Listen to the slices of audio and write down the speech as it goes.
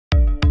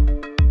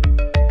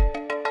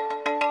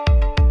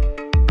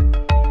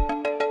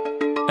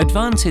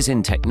Advances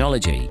in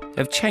technology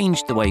have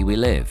changed the way we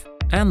live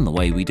and the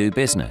way we do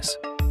business.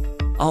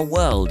 Our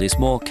world is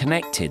more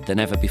connected than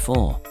ever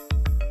before.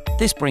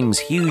 This brings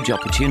huge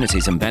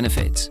opportunities and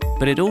benefits,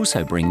 but it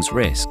also brings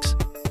risks.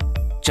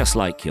 Just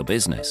like your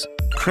business,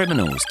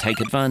 criminals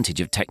take advantage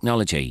of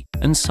technology,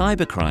 and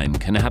cybercrime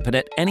can happen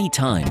at any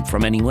time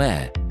from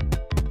anywhere.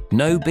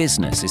 No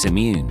business is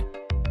immune.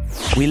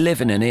 We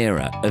live in an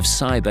era of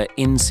cyber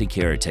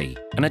insecurity,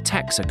 and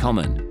attacks are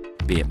common,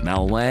 be it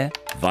malware,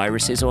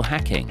 viruses or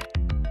hacking.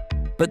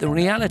 But the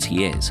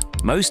reality is,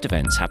 most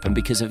events happen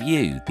because of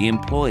you, the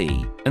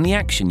employee, and the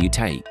action you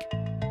take.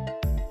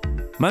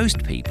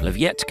 Most people have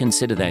yet to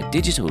consider their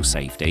digital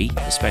safety,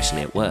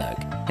 especially at work,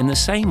 in the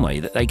same way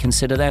that they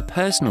consider their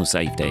personal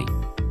safety.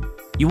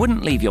 You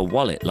wouldn't leave your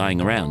wallet lying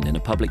around in a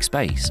public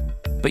space,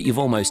 but you've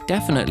almost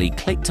definitely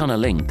clicked on a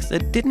link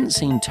that didn't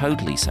seem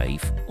totally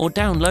safe or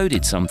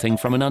downloaded something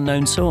from an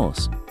unknown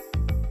source.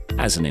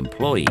 As an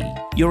employee,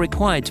 you're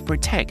required to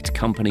protect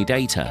company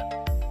data.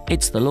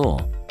 It's the law.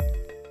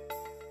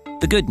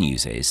 The good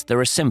news is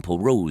there are simple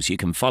rules you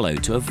can follow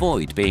to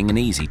avoid being an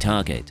easy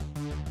target.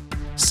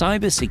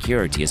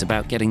 Cybersecurity is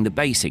about getting the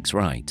basics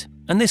right,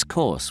 and this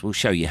course will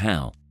show you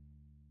how.